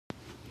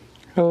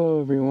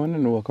Hello, everyone,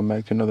 and welcome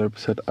back to another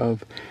episode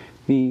of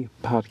the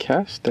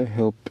podcast. I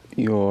hope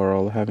you're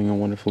all having a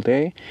wonderful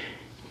day.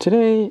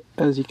 Today,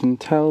 as you can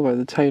tell by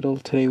the title,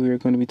 today we are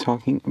going to be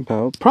talking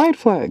about pride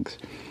flags.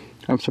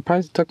 I'm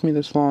surprised it took me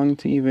this long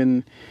to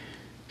even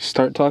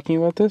start talking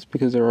about this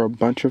because there are a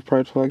bunch of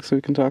pride flags that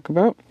we can talk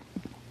about.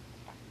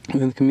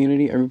 Within the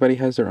community, everybody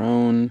has their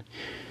own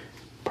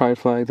pride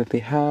flag that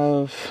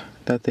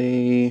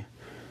they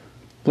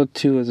look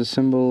to as a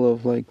symbol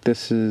of, like,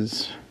 this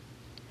is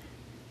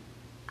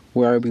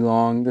where I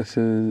belong, this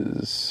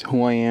is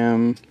who I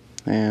am,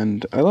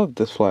 and I love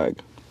this flag.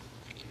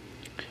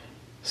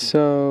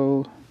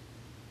 So,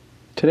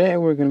 today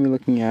we're going to be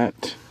looking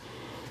at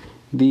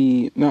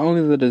not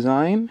only the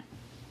design,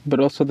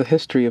 but also the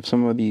history of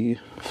some of the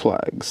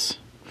flags.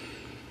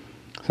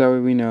 So that way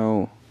we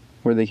know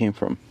where they came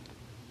from.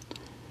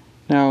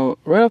 Now,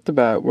 right off the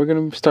bat, we're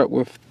going to start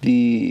with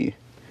the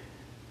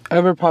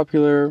ever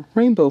popular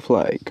rainbow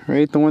flag,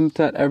 right? The one that's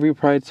at every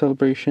Pride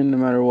celebration, no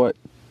matter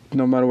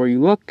where you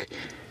look.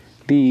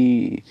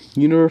 The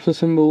universal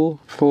symbol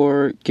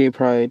for gay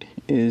pride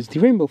is the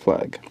rainbow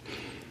flag.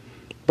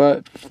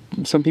 But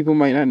some people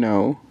might not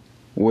know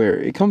where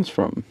it comes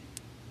from.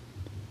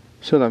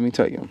 So let me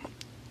tell you.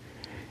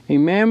 A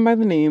man by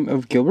the name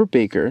of Gilbert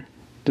Baker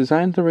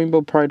designed the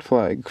rainbow pride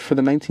flag for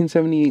the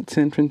 1978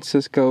 San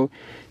Francisco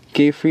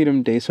Gay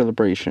Freedom Day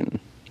celebration.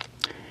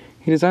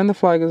 He designed the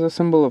flag as a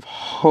symbol of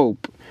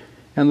hope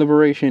and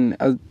liberation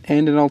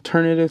and an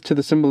alternative to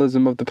the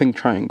symbolism of the pink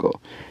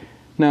triangle.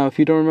 Now, if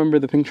you don't remember,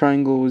 the pink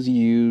triangle was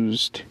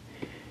used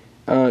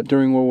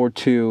during World War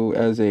II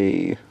as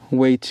a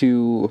way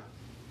to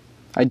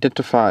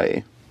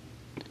identify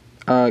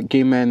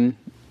gay men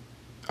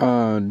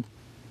in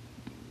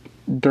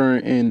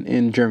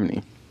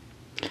Germany.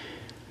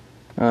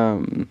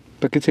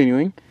 But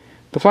continuing,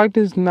 the flag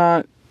does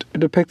not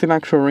depict an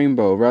actual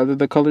rainbow. Rather,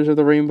 the colors of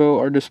the rainbow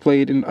are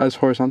displayed as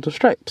horizontal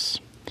stripes,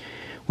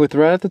 with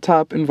red at the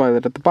top and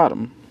violet at the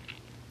bottom.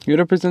 It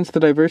represents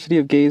the diversity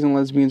of gays and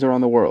lesbians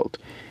around the world.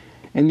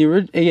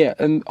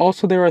 And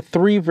also there are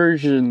 3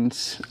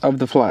 versions of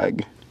the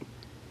flag.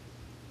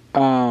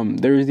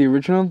 There is the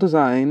original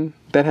design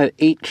that had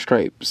 8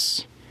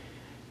 stripes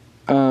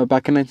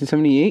back in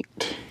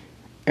 1978,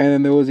 and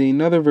then there was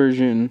another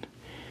version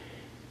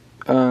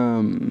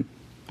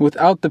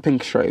without the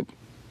pink stripe,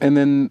 and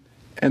then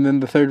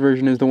the third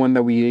version is the one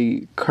that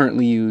we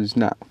currently use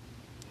now.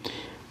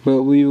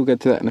 But we will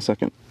get to that in a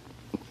second.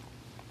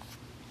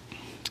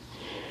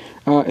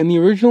 In the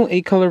original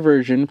 8-color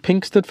version,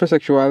 pink stood for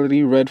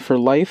sexuality, red for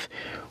life,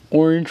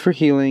 orange for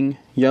healing,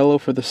 yellow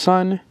for the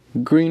sun,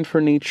 green for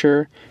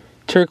nature,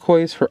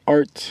 turquoise for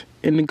art,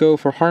 indigo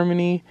for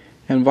harmony,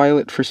 and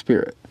violet for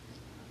spirit.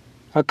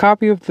 A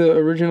copy of the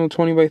original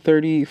 20 by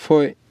 30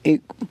 foot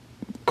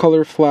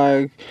 8-color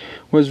flag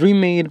was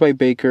remade by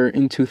Baker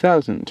in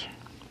 2000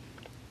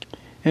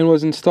 and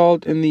was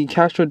installed in the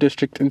Castro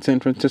district in San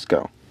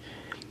Francisco.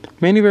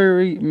 Many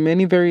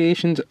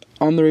variations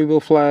on the rainbow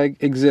flag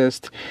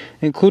exist,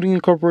 including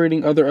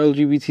incorporating other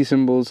LGBT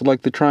symbols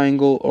like the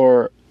triangle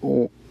or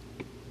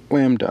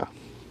lambda.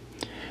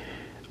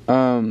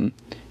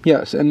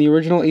 Yes, and the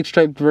original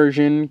 8-striped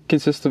version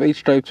consists of 8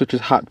 stripes, which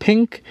is hot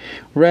pink,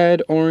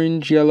 red,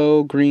 orange,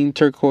 yellow, green,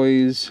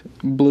 turquoise,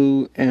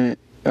 blue, and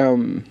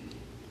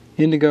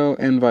indigo,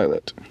 and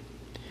violet.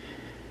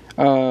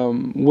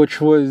 Which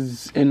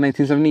was in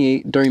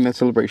 1978 during that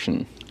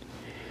celebration.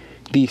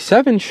 The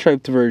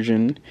 7-striped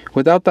version,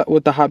 with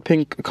the hot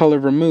pink color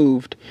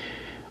removed,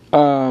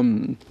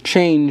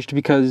 changed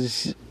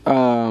because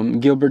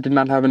Gilbert did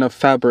not have enough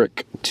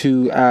fabric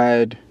to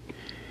add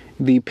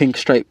the pink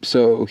stripe,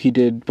 so he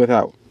did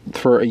without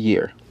for a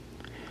year.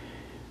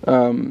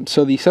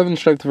 So the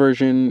 7-striped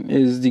version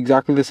is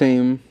exactly the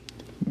same,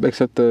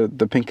 except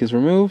the pink is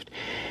removed.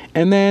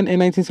 And then in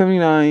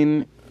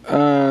 1979,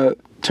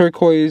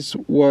 turquoise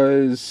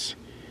was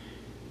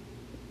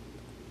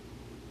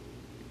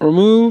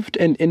removed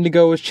and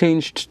indigo was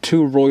changed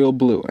to royal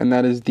blue, and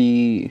that is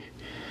the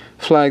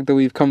flag that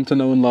we've come to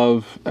know and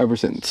love ever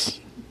since.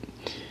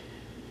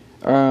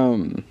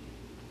 So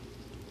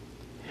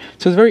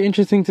it's very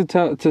interesting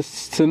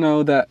to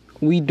know that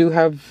we do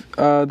have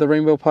the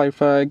rainbow pride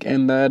flag,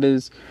 and that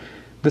is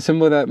the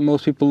symbol that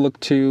most people look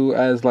to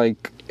as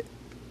like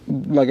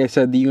I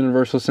said, the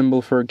universal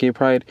symbol for gay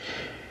pride.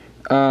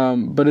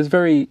 But it's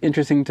very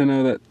interesting to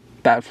know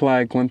that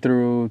flag went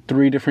through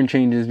 3 different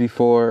changes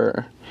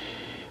before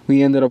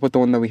we ended up with the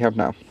one that we have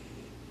now.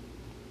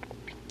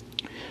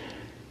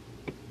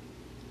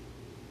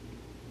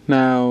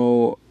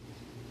 Now,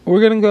 we're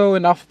going to go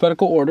in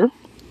alphabetical order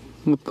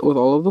with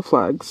all of the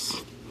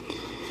flags.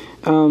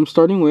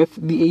 Starting with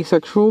the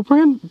asexual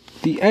pride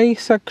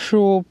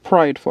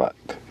flag.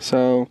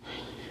 So,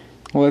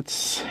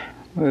 let's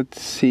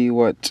see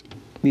what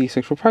the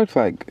asexual pride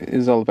flag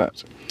is all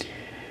about.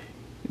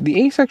 The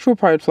asexual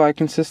pride flag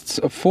consists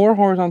of 4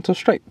 horizontal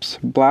stripes: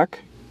 black,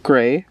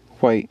 gray,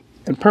 white,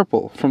 and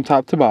purple from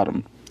top to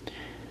bottom.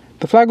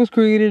 The flag was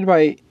created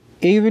by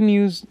Avon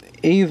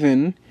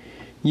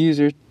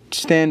user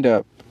Stand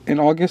Up in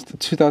August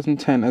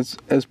 2010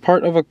 as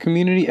part of a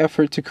community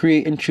effort to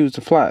create and choose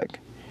a flag.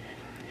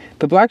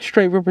 The black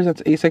stripe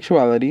represents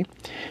asexuality,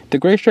 the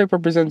gray stripe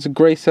represents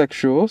gray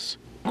asexuals,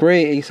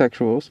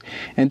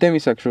 and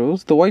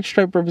demisexuals, the white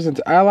stripe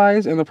represents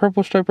allies, and the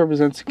purple stripe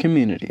represents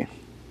community.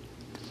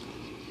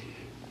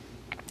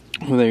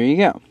 Well, there you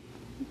go.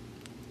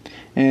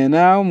 And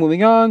now,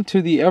 moving on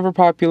to the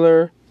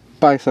ever-popular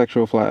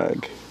bisexual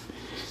flag.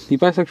 The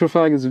bisexual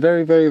flag is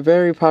very, very,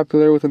 very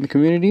popular within the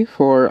community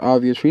for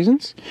obvious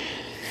reasons.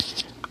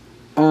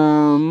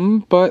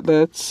 But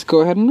let's go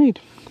ahead and read.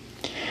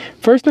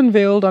 First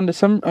unveiled on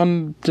December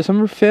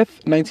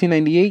 5th,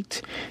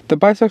 1998, the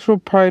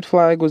bisexual pride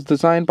flag was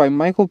designed by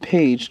Michael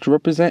Page to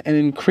represent an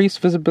increased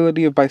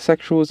visibility of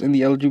bisexuals in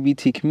the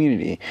LGBT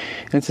community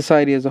and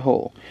society as a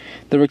whole.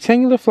 The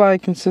rectangular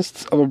flag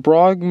consists of a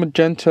broad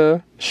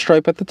magenta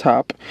stripe at the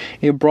top,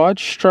 a broad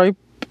stripe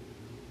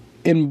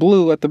in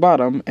blue at the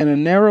bottom, and a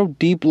narrow,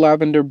 deep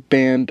lavender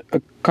band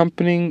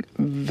accompanying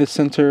the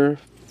center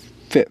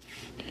fifth.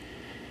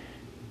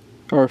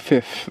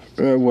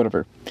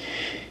 Whatever.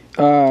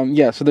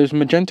 So there's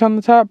magenta on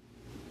the top,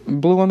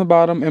 blue on the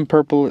bottom, and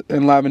purple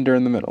and lavender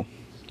in the middle.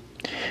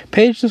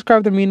 Page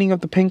described the meaning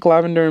of the pink,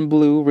 lavender, and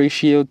blue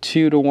ratio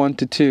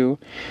 2:1:2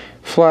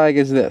 flag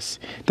as this.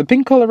 The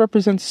pink color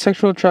represents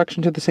sexual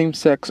attraction to the same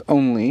sex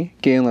only,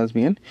 gay and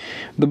lesbian.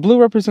 The blue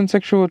represents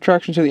sexual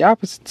attraction to the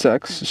opposite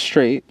sex,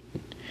 straight.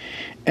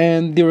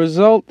 And the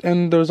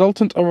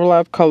resultant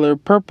overlap color,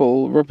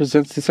 purple,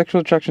 represents the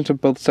sexual attraction to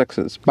both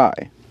sexes,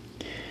 bi.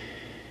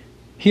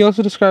 He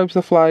also describes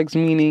the flag's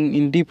meaning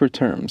in deeper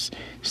terms,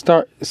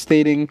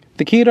 stating,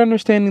 "The key to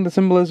understanding the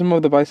symbolism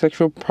of the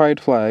bisexual pride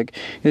flag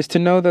is to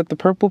know that the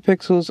purple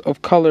pixels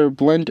of color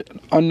blend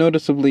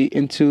unnoticeably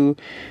into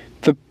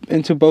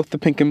both the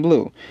pink and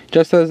blue,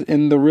 just as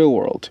in the real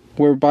world,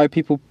 where bi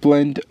people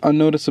blend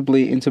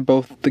unnoticeably into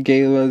both the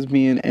gay,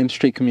 lesbian, and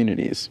straight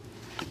communities."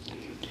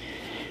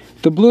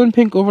 The blue and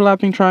pink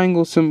overlapping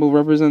triangle symbol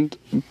represent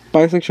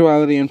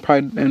bisexuality and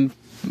pride and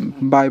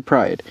bi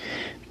pride.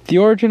 The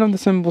origin of the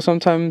symbol,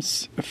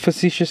 sometimes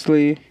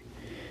facetiously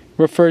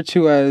referred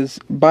to as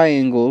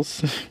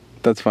biangles,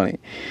 that's funny,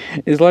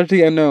 is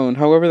largely unknown.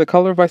 However, the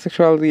color of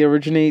bisexuality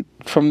originates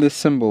from this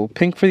symbol: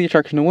 pink for the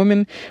attraction to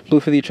women,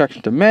 blue for the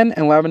attraction to men,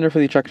 and lavender for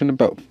the attraction to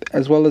both,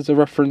 as well as a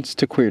reference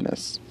to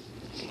queerness.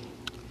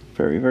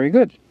 Very, very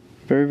good.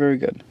 Very, very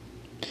good.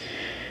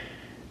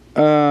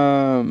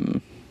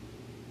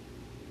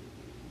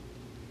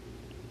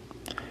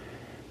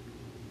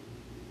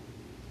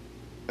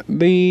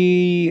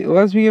 The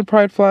lesbian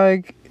pride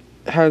flag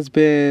has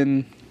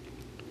been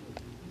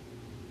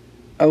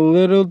a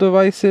little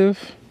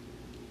divisive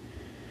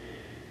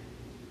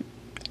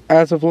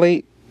as of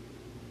late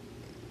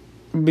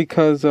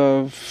because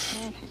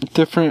of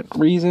different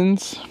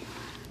reasons.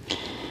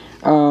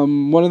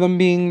 One of them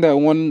being that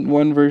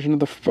one version of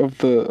the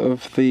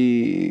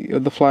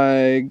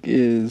flag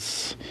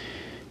is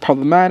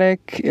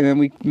problematic,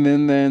 and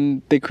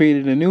then they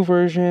created a new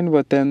version,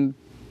 but then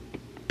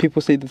people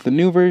say that the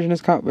new version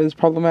is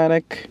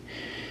problematic.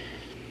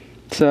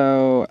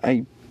 So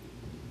I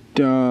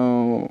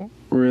don't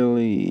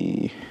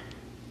really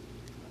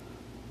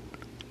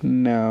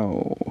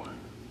know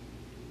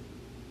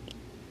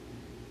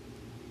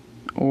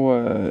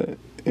what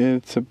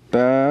it's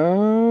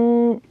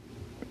about.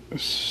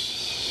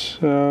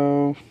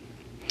 So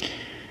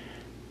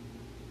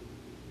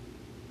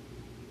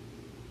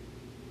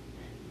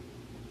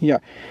yeah,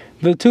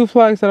 the two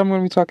flags that I'm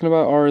going to be talking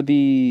about are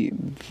the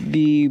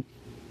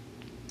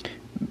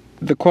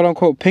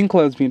quote-unquote pink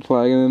lesbian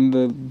flag, and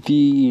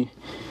the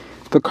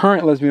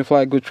current lesbian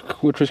flag,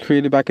 which was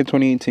created back in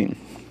 2018.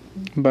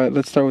 But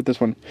let's start with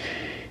this one.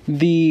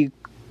 The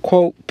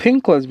quote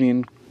pink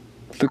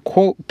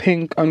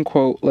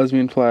unquote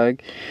lesbian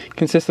flag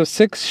consists of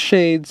 6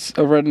 shades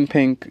of red and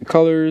pink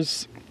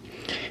colors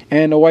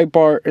and a white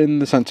bar in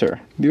the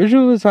center. The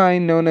original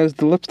design, known as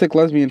the lipstick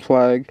lesbian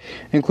flag,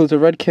 includes a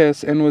red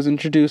kiss and was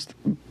introduced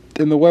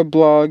in the web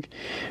blog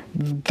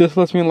This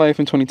Lesbian Life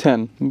in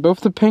 2010. Both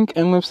the pink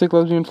and lipstick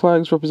lesbian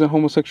flags represent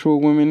homosexual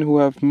women who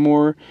have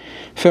more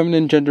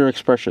feminine gender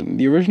expression.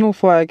 The original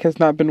flag has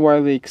not been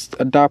widely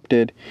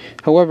adopted.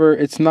 However,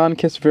 its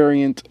non-kiss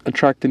variant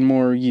attracted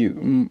more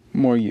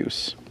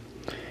use.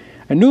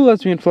 A new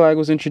lesbian flag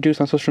was introduced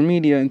on social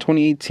media in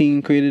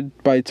 2018, created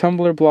by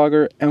Tumblr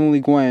blogger Emily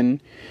Gwen.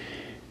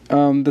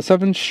 The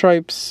 7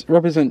 stripes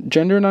represent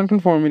gender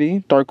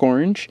nonconformity, dark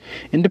orange,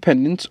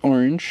 independence,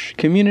 orange,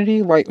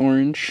 community, light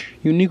orange,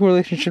 unique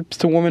relationships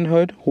to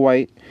womanhood,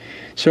 white,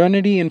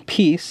 serenity and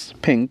peace,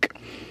 pink,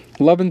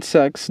 love and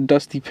sex,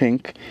 dusty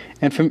pink,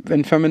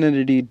 and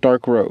femininity,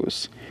 dark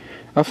rose.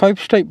 A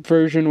 5-stripe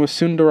version was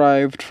soon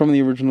derived from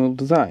the original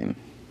design.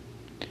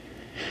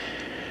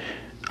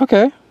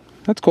 Okay,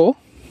 that's cool.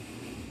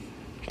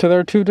 So there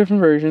are 2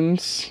 different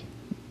versions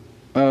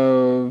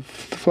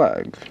of the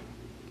flag.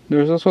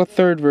 There's also a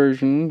 3rd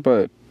version,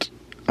 but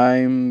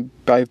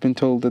I've been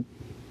told that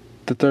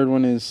the 3rd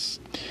one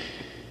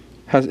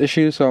has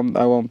issues, so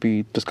I won't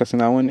be discussing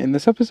that one in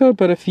this episode.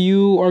 But if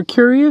you are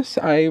curious,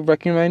 I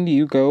recommend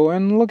you go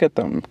and look at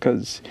them,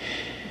 because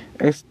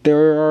there's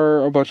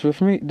a bunch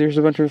of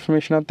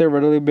information out there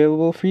readily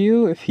available for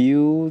you if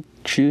you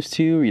choose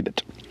to read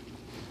it.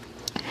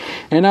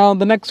 And now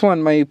the next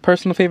one, my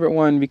personal favorite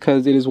one,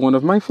 because it is one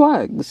of my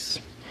flags.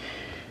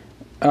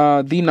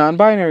 The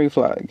non-binary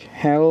flag.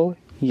 Hell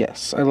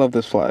yes, I love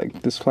this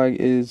flag. This flag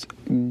is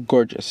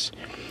gorgeous.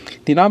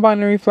 The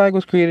non-binary flag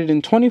was created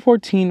in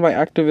 2014 by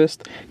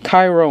activist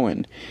Kai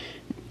Rowan.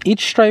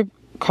 Each stripe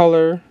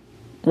color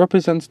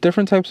represents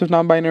different types of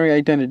non-binary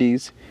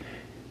identities.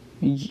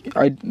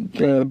 I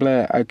read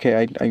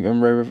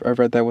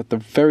that with the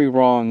very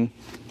wrong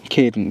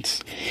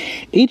cadence.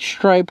 Each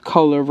stripe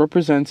color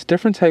represents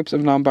different types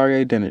of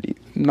non-binary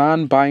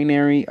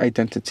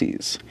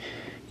identities.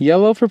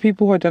 Yellow for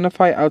people who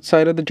identify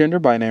outside of the gender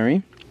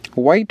binary.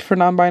 White for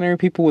non-binary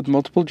people with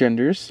multiple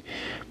genders.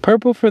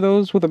 Purple for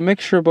those with a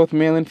mixture of both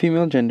male and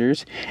female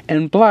genders.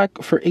 And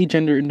black for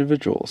agender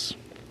individuals.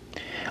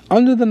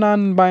 Under the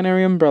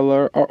non-binary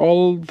umbrella are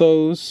all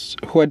those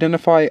who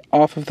identify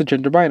off of the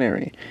gender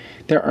binary.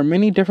 There are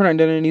many different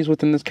identities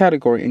within this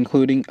category,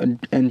 including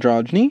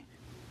androgyny,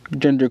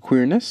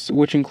 genderqueerness,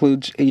 which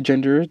includes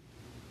agender,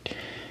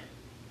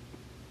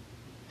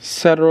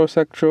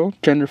 heterosexual,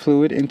 gender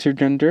fluid,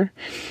 intergender,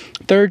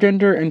 third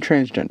gender, and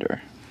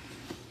transgender.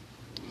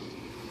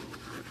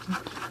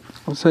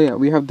 So yeah,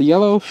 we have the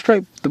yellow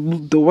stripe,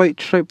 the white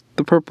stripe,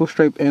 the purple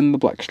stripe, and the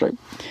black stripe.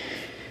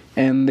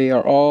 And they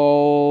are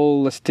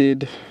all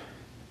listed,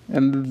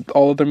 and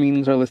all of their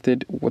meanings are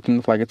listed within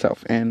the flag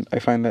itself. And I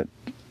find that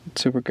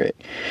super great.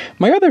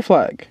 My other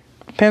flag,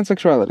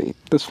 pansexuality.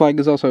 This flag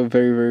is also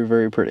very, very,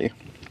 very pretty.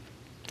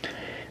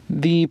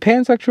 The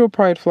pansexual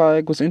pride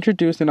flag was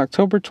introduced in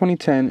October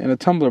 2010 in a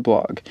Tumblr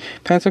blog,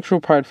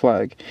 Pansexual Pride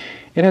Flag.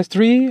 It has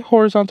 3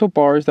 horizontal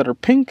bars that are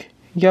pink,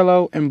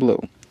 yellow, and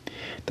blue.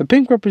 The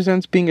pink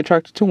represents being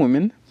attracted to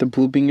women, the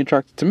blue being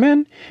attracted to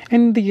men,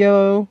 and the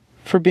yellow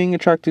for being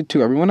attracted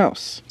to everyone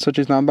else, such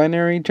as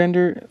non-binary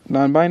gender,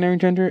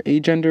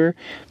 agender,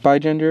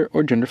 bigender,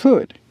 or gender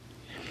fluid.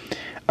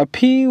 A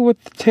P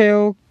with the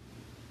tail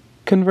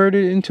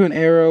converted into an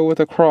arrow with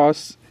a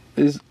cross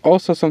is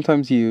also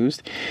sometimes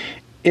used.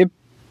 It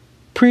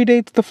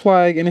predates the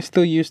flag and is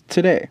still used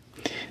today.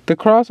 The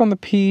cross on the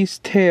P's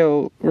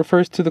tail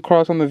refers to the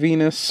cross on the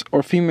Venus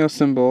or female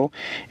symbol,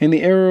 and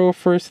the arrow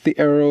refers to the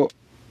arrow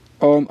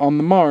on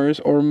the Mars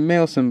or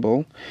male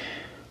symbol.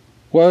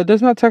 While it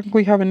does not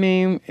technically have a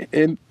name,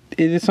 it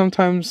is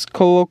sometimes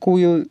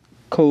colloquially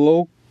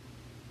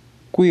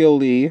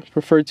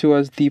referred to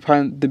as the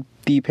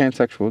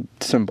pansexual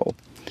symbol.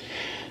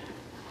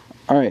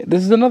 Alright,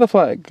 this is another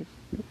flag.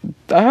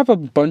 I have a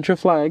bunch of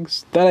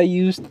flags that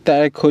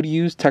I could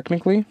use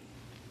technically.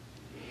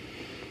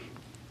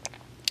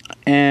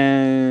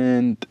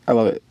 And I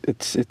love it.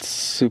 It's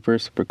super,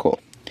 super cool.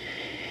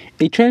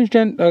 The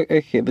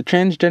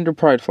transgender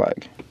pride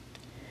flag.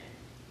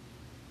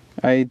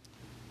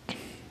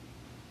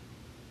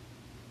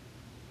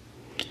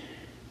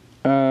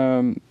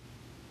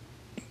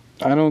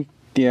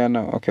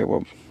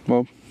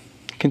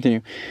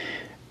 Continue.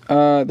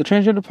 The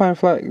transgender pride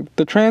flag,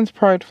 the trans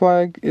pride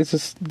flag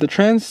the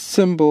trans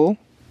symbol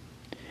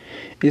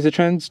is a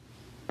trans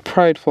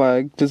pride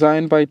flag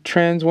designed by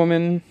trans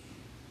woman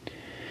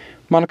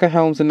Monica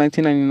Helms in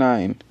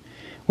 1999,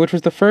 which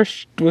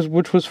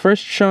was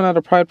first shown at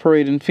a pride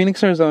parade in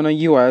Phoenix, Arizona,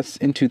 U.S.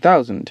 in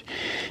 2000.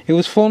 It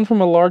was flown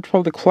from a large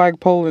public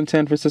flagpole in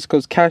San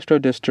Francisco's Castro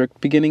district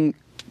beginning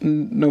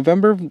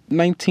November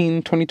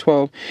 19,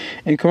 2012,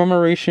 in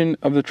commemoration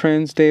of the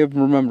Trans Day of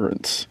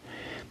Remembrance.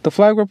 The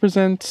flag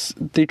represents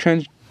the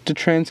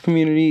trans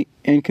community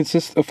and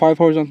consists of 5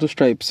 horizontal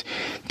stripes,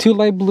 2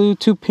 light blue,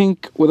 2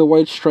 pink, with a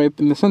white stripe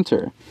in the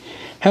center.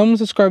 Helms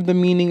described the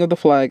meaning of the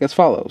flag as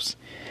follows.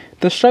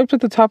 The stripes at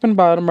the top and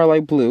bottom are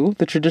light blue,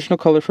 the traditional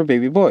color for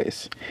baby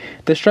boys.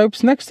 The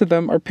stripes next to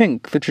them are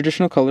pink, the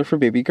traditional color for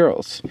baby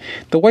girls.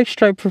 The white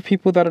stripe for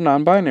people that are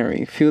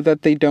non-binary, feel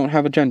that they don't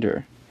have a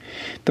gender.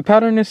 The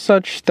pattern is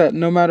such that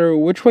no matter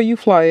which way you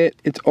fly it,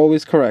 it's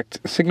always correct,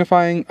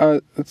 signifying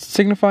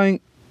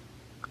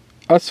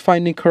us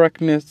finding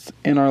correctness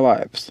in our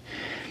lives.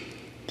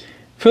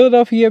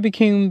 Philadelphia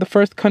became the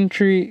first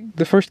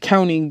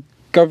county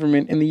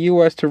government in the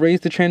U.S. to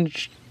raise the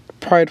trans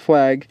pride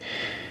flag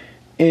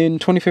in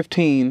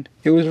 2015.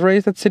 It was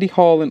raised at City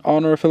Hall in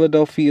honor of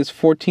Philadelphia's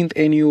 14th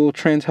annual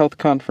Trans Health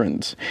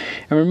Conference,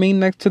 and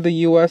remained next to the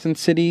U.S. and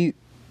City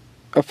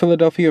of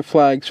Philadelphia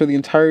flags for the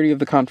entirety of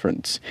the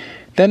conference.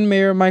 Then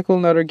Mayor Michael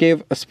Nutter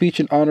gave a speech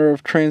in honor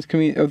of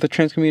the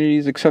trans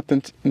community's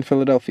acceptance in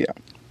Philadelphia.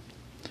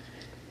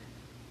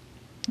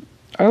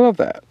 I love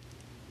that.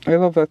 I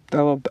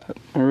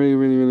really,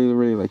 really, really,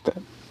 really like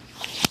that.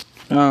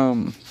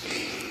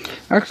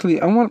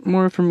 Actually, I want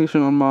more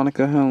information on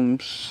Monica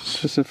Helms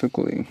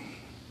specifically.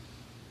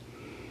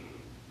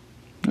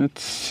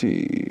 Let's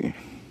see.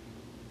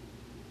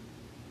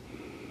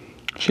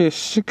 She is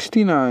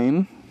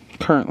 69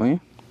 currently.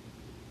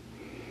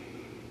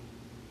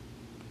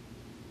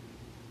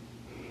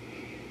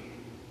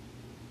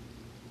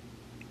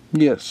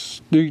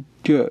 Yes.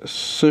 Yes.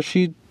 So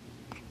she...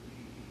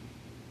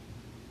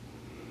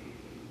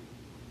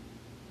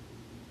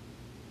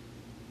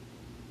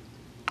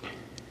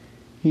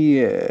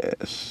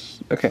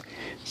 Yes. Okay.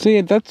 So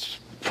yeah, that's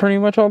pretty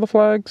much all the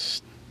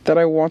flags that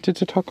I wanted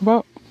to talk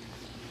about.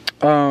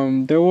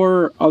 There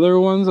were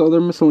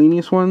other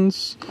miscellaneous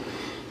ones.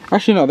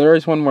 Actually, no, there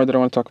is one more that I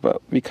want to talk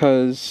about,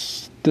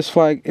 because this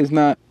flag is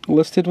not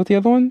listed with the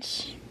other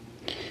ones,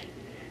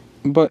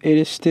 but it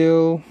is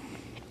still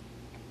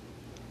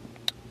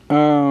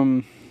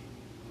an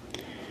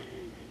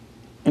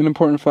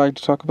important flag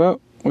to talk about,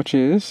 which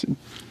is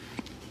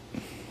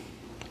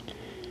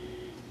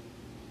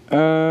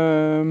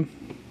oh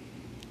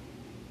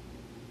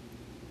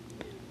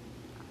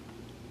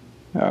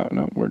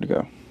no, where'd it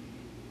go?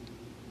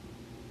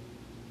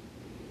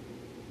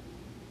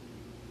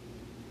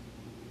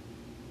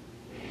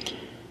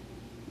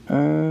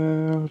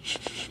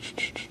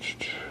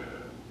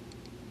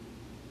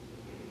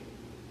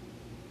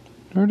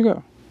 Where'd it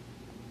go?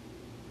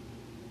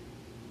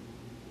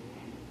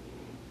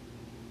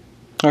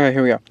 Okay,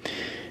 here we go.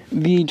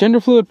 The gender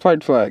fluid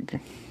pride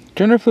flag.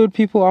 Gender fluid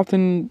people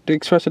often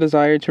express a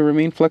desire to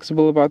remain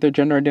flexible about their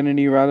gender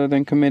identity rather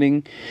than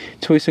committing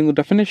to a single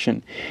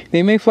definition.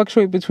 They may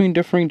fluctuate between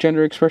differing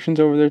gender expressions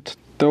over their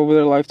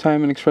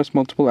lifetime and express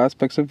multiple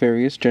aspects of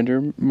various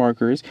gender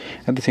markers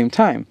at the same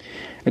time.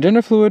 A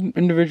gender fluid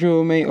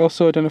individual may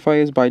also identify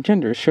as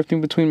bigender, shifting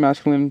between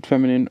masculine and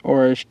feminine,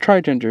 or as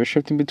trigender,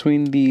 shifting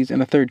between these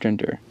and a third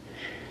gender.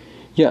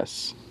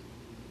 Yes.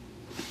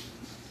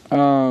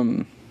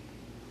 Also,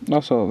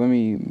 let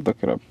me look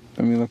it up.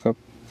 Let me look it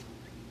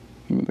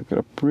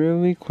up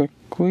really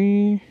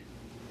quickly.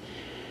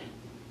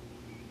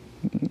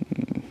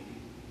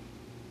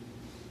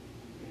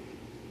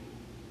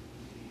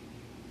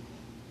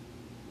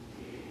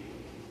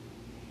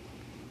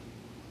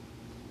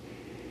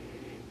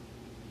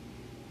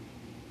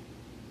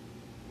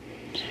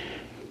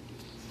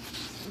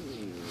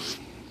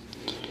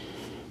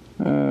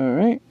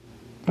 Alright.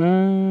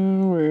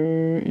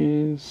 Where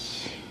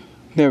is...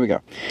 There we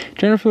go.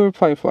 Gender fluid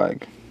pride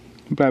flag.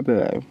 Blah,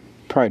 blah, blah.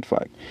 Pride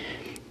flag.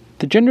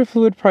 The gender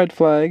fluid pride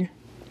flag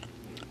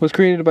was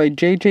created by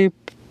J.J.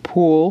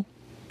 Poole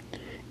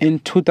in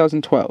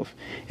 2012.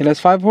 It has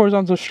 5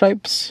 horizontal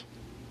stripes.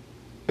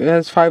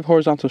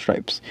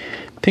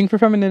 Pink for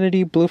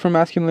femininity, blue for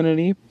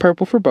masculinity,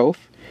 purple for both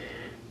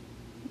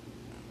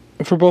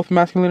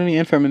masculinity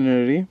and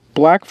femininity,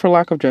 black for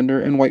lack of gender,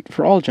 and white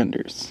for all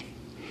genders.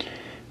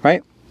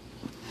 Right?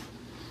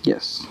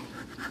 Yes.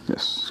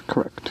 Yes,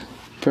 correct.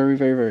 Very,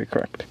 very, very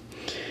correct.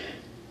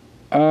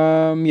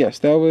 Yes,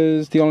 that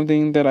was the only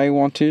thing that I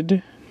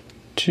wanted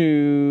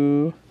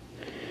to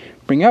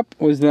bring up,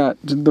 was that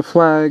the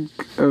flag,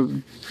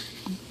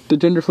 the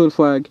gender fluid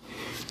flag,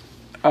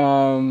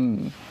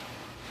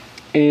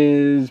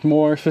 is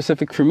more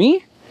specific for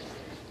me.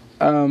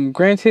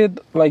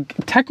 Granted, like,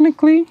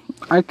 technically,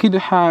 I can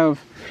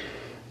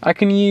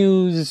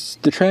use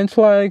the trans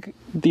flag,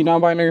 the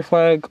non-binary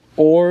flag,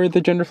 or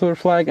the gender fluid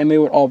flag, and they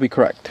would all be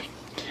correct.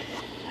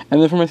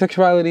 And then for my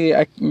sexuality,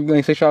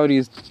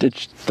 is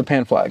the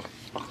pan flag.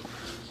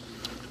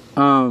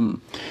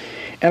 And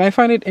I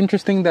find it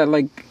interesting that,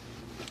 like,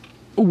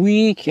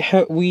 we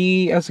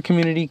as a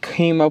community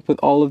came up with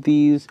all of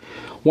these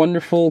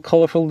wonderful,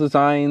 colorful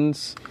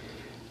designs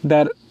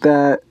that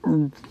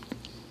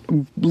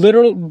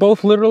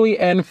both literally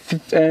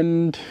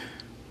and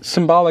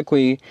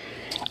symbolically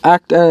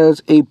act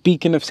as a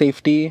beacon of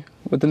safety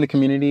within the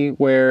community,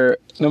 where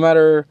no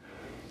matter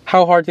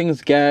how hard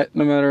things get,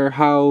 no matter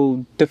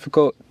how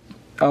difficult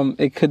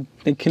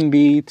it can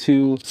be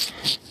to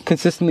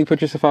consistently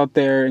put yourself out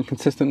there and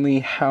consistently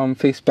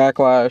face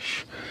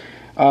backlash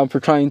for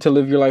trying to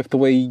live your life the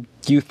way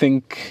you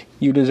think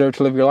you deserve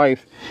to live your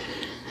life,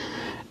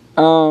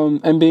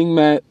 and being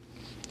met,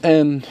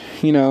 and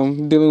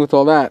dealing with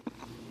all that.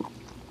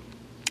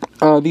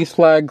 These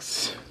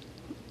flags,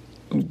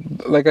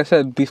 like I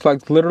said,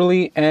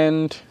 literally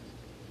and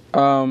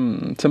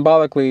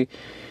symbolically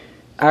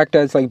act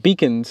as like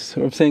beacons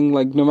of saying,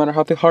 like, no matter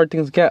how hard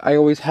things get, I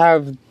always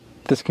have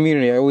this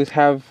community. I always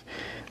have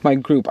my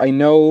group. I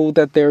know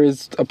that there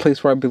is a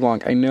place where I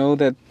belong. I know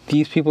that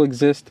these people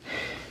exist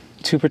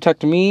to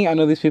protect me. I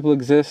know these people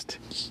exist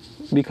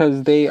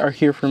because they are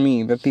here for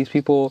me. That these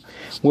people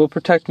will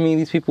protect me.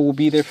 These people will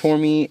be there for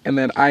me, and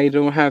that I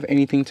don't have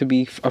anything to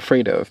be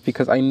afraid of,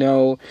 because I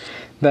know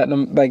that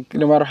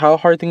no matter how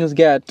hard things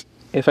get,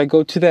 if I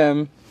go to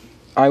them,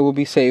 I will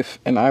be safe,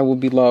 and I will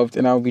be loved,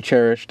 and I will be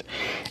cherished.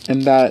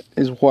 And that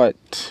is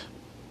what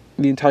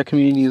the entire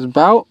community is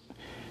about.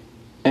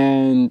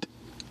 And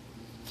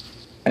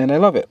I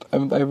love it. I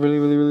really,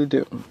 really, really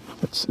do.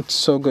 It's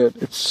so good.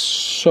 It's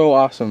so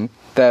awesome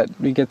that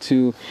we get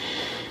to,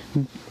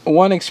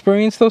 one,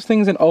 experience those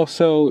things, and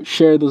also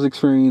share those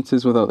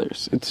experiences with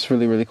others. It's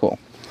really, really cool.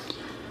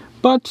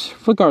 But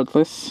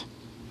regardless,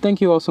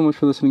 thank you all so much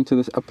for listening to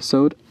this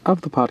episode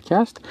of the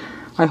podcast.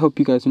 I hope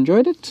you guys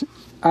enjoyed it.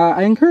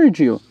 I encourage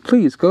you,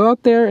 please go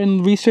out there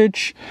and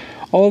research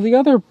all the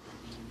other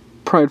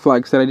pride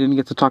flags that I didn't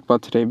get to talk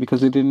about today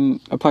because they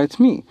didn't apply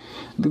to me.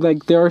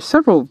 Like, there are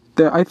several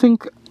that I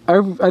think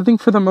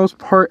for the most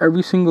part,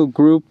 every single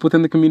group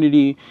within the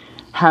community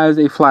has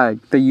a flag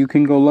that you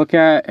can go look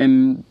at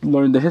and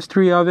learn the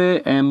history of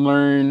it and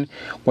learn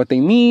what they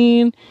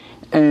mean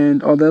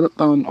and all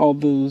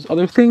those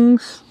other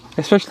things.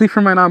 Especially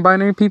for my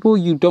non-binary people,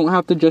 you don't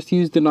have to just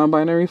use the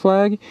non-binary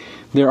flag.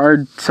 There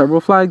are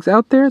several flags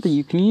out there that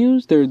you can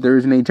use.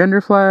 There's an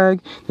agender flag.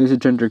 There's a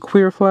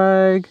genderqueer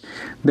flag.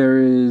 There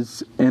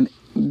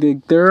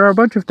are a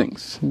bunch of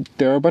things.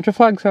 There are a bunch of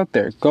flags out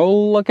there.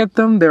 Go look at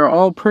them. They're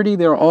all pretty.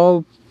 They're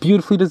all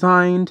beautifully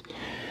designed.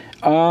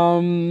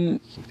 And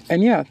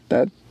yeah,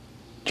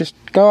 just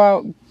go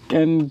out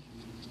and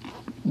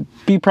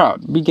be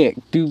proud, be gay,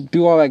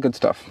 do all that good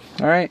stuff.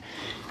 All right.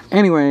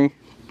 Anyway,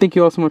 thank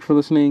you all so much for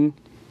listening.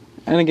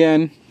 And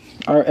again,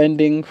 our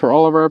ending for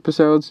all of our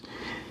episodes: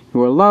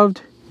 you are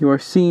loved, you are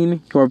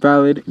seen, you are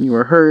valid, and you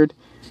are heard.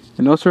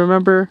 And also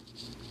remember,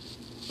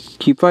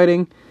 keep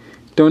fighting,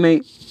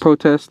 donate,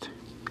 protest,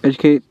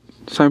 educate,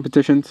 sign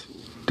petitions,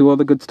 do all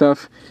the good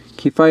stuff.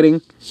 Keep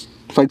fighting.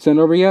 Fight's not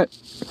over yet.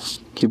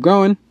 Keep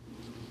going.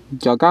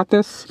 Y'all got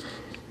this.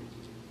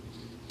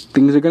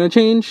 Things are gonna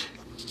change.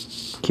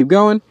 Keep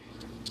going.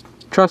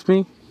 Trust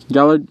me.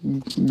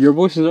 Your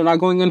voices are not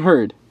going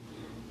unheard.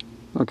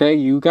 Okay,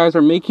 you guys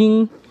are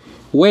making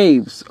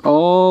waves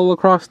all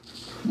across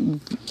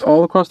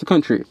the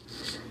country.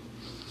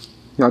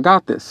 Y'all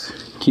got this.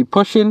 Keep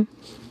pushing.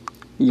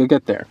 You'll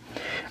get there.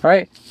 All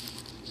right.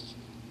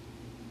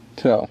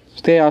 So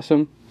stay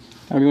awesome,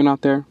 everyone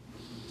out there.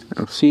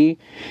 I'll see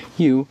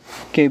you,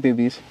 gay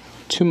babies,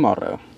 tomorrow.